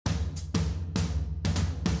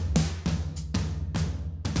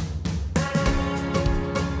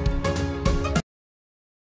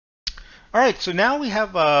All right, so now we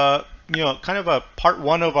have kind of a part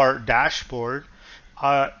one of our dashboard.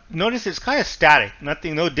 Notice it's kind of static,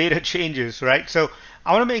 nothing, no data changes, right? So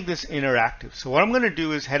I want to make this interactive. So what I'm going to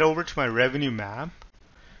do is head over to my revenue map,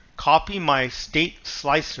 copy my state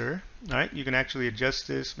slicer. All right, you can actually adjust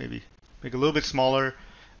this, maybe make it a little bit smaller.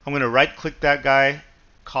 I'm going to right click that guy,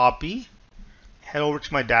 copy, head over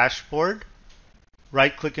to my dashboard,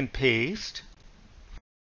 right click and paste.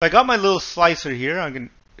 I got my little slicer here. I can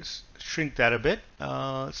shrink that a bit.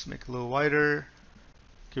 Let's make it a little wider,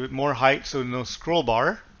 give it more height so no scroll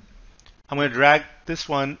bar. I'm going to drag this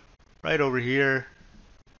one right over here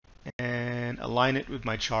and align it with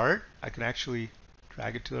my chart. I can actually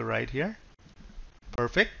drag it to the right here.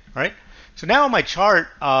 Perfect. All right. So now on my chart,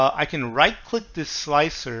 I can right click this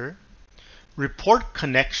slicer, report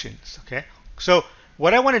connections. Okay. So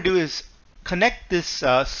what I want to do is connect this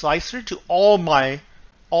slicer to all my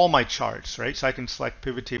charts, right? So I can select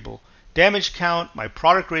pivot table damage count, my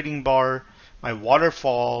product rating bar, my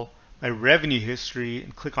waterfall, my revenue history,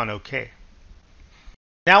 and click on OK.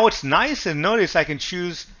 Now what's nice is notice I can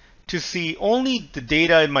choose to see only the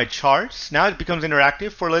data in my charts. Now it becomes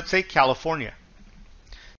interactive for, let's say, California.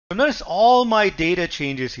 So notice all my data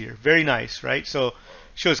changes here. Very nice, right? So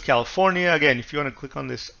shows California. Again, if you want to click on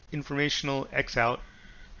this informational X out,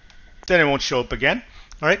 then it won't show up again.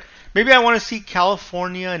 All right. Maybe I want to see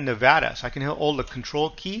California and Nevada. So I can hold the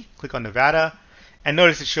control key, click on Nevada, and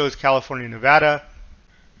notice it shows California and Nevada,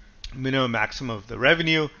 minimum, maximum of the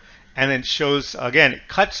revenue, and then it shows, again, it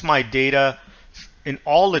cuts my data in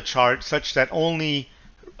all the charts such that only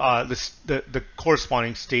the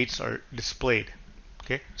corresponding states are displayed.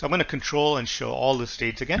 Okay. So I'm going to control and show all the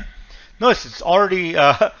states again. Notice it's already,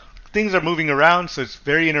 things are moving around, so it's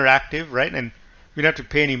very interactive, right? And we don't have to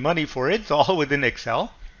pay any money for it. It's all within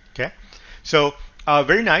Excel. Okay, so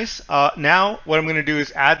very nice. Now what I'm going to do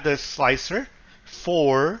is add the slicer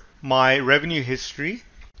for my revenue history.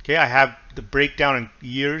 Okay, I have the breakdown in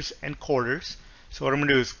years and quarters. So what I'm going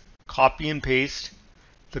to do is copy and paste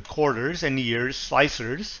the quarters and years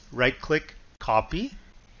slicers. Right click, copy.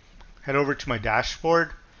 Head over to my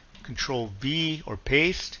dashboard, Control V or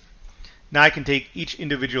paste. Now I can take each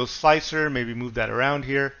individual slicer, maybe move that around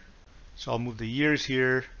here. So I'll move the years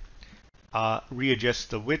here,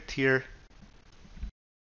 readjust the width here,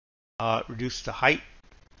 reduce the height.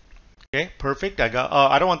 Okay, perfect.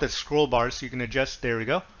 I don't want the scroll bar, so you can adjust. There we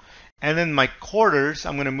go. And then my quarters,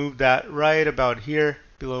 I'm going to move that right about here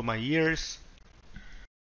below my years.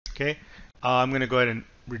 Okay, I'm going to go ahead and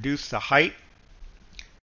reduce the height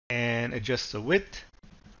and adjust the width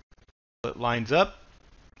so it lines up.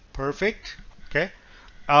 Perfect. Okay,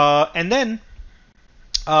 and then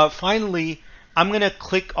finally, I'm going to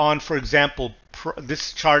click on, for example,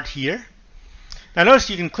 this chart here. Now notice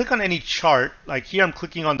you can click on any chart. Like here, I'm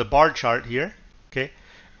clicking on the bar chart here. Okay,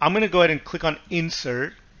 I'm going to go ahead and click on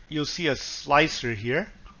Insert. You'll see a slicer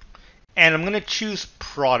here, and I'm going to choose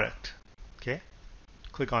Product. Okay,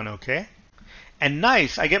 click on OK. And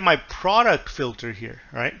nice, I get my product filter here.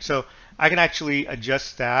 Right, so I can actually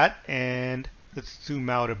adjust that, and let's zoom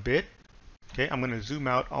out a bit. Okay, I'm going to zoom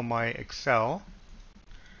out on my Excel.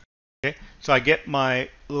 Okay, so I get my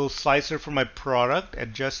little slicer for my product,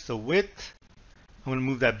 adjust the width. I'm going to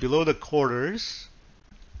move that below the quarters.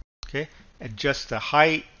 Okay, adjust the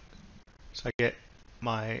height. So I get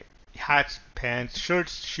my hats, pants,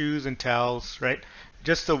 shirts, shoes, and towels, right?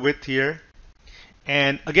 Adjust the width here.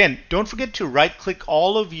 And again, don't forget to right click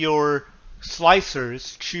all of your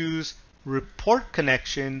slicers, choose Report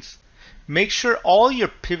Connections. Make sure all your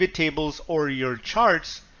pivot tables or your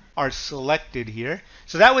charts are selected here,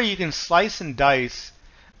 so that way you can slice and dice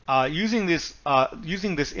using this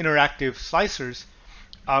interactive slicers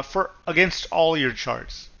for against all your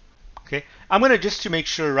charts. Okay, I'm going to, just to make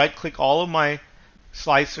sure, right click all of my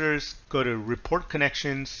slicers, go to Report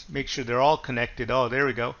Connections, make sure they're all connected. Oh, there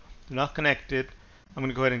we go. They're not connected. I'm going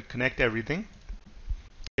to go ahead and connect everything.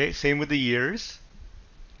 Okay, same with the years.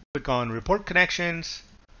 Click on Report Connections.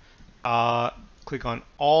 Click on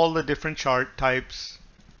all the different chart types.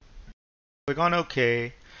 Click on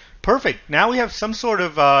OK. Perfect. Now we have some sort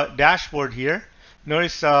of dashboard here.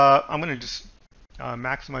 Notice I'm going to just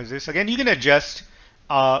maximize this. Again, you can adjust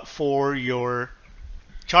for your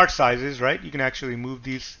chart sizes, right? You can actually move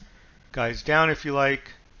these guys down if you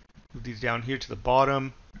like. Move these down here to the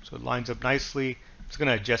bottom so it lines up nicely. It's going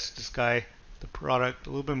to adjust this guy, the product, a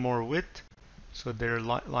little bit more width so they're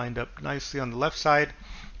lined up nicely on the left side.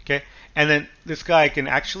 Okay, and then this guy, I can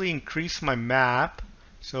actually increase my map.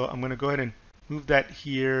 So I'm going to go ahead and move that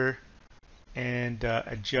here and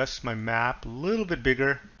adjust my map a little bit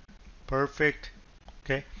bigger. Perfect.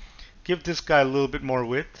 Okay, give this guy a little bit more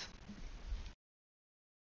width.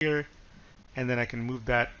 here, and then I can move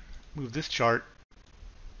this chart,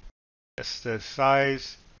 adjust the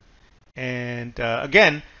size, and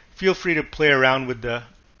again, feel free to play around with the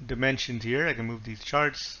dimensions here. I can move these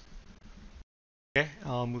charts. Okay,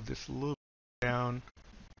 I'll move this a little bit down.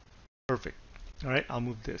 Perfect. All right, I'll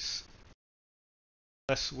move this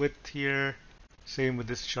less width here. Same with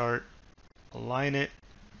this chart. Align it.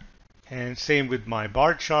 And same with my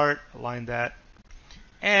bar chart. Align that.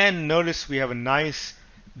 And notice we have a nice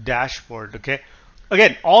dashboard. Okay.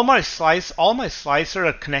 Again, all my slices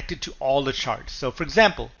are connected to all the charts. So for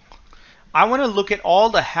example, I want to look at all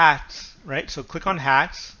the hats, right? So click on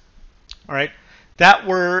hats, all right, that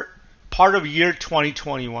were part of year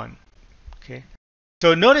 2021. Okay.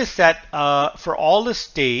 So notice that for all the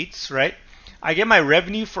states, right, I get my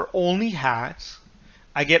revenue for only hats.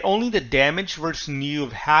 I get only the damage versus new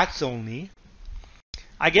of hats only.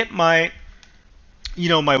 I get my,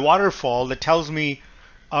 my waterfall that tells me,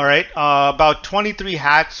 all right, about 23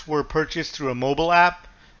 hats were purchased through a mobile app,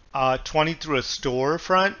 20 through a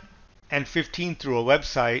storefront, and 15 through a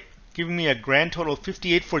website, giving me a grand total of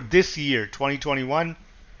 58 for this year, 2021.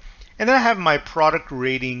 And then I have my product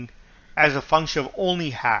rating as a function of only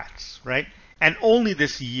hats, right? And only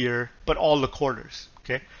this year, but all the quarters,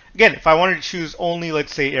 okay? Again, if I wanted to choose only,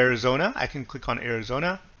 let's say, Arizona, I can click on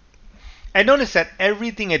Arizona. And notice that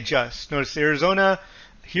everything adjusts. Notice Arizona,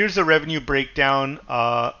 here's the revenue breakdown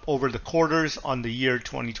over the quarters on the year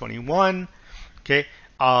 2021, okay?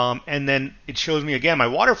 And then it shows me, again, my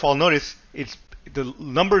waterfall. Notice the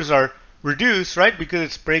numbers are reduced, right? Because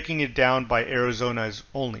it's breaking it down by Arizona as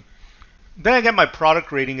only. Then I get my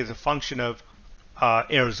product rating as a function of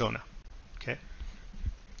Arizona. Okay.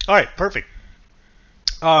 All right, perfect.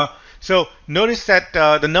 So notice that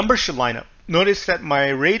the numbers should line up. Notice that my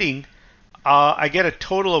rating, I get a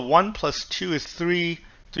total of 1 plus 2 is 3,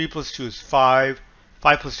 3 plus 2 is 5,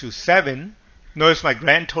 5 plus 2 is 7. Notice my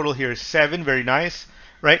grand total here is 7, very nice,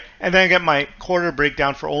 right? And then I get my quarter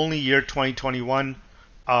breakdown for only year 2021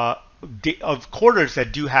 of quarters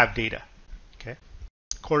that do have data. Okay,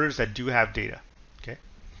 quarters that do have data. Okay,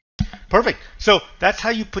 perfect. So that's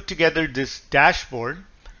how you put together this dashboard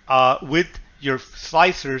with your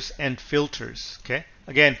slicers and filters. Okay,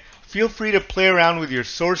 again, feel free to play around with your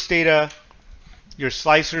source data, your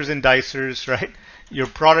slicers and dicers, right? Your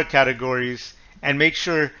product categories, and make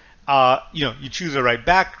sure you choose the right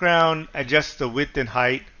background, adjust the width and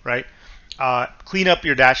height, right? Clean up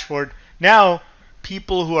your dashboard. Now,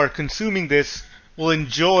 people who are consuming this will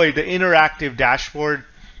enjoy the interactive dashboard.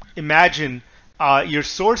 Imagine your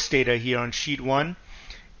source data here on sheet 1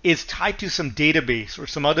 is tied to some database or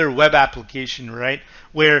some other web application, right?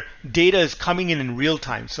 Where data is coming in real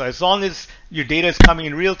time. So as long as your data is coming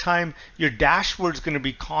in real time, your dashboard is going to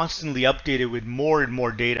be constantly updated with more and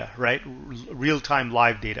more data, right? Real time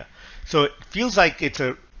live data. So it feels like it's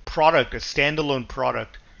a product, a standalone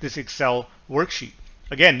product, this Excel worksheet.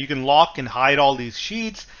 Again, you can lock and hide all these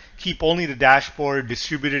sheets, keep only the dashboard,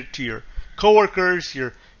 distribute it to your coworkers,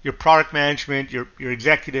 your product management, your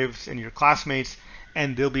executives, and your classmates,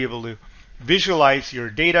 and they'll be able to visualize your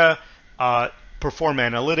data, perform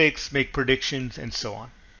analytics, make predictions, and so on.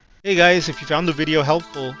 Hey guys, if you found the video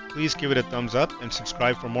helpful, please give it a thumbs up and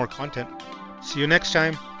subscribe for more content. See you next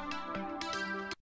time.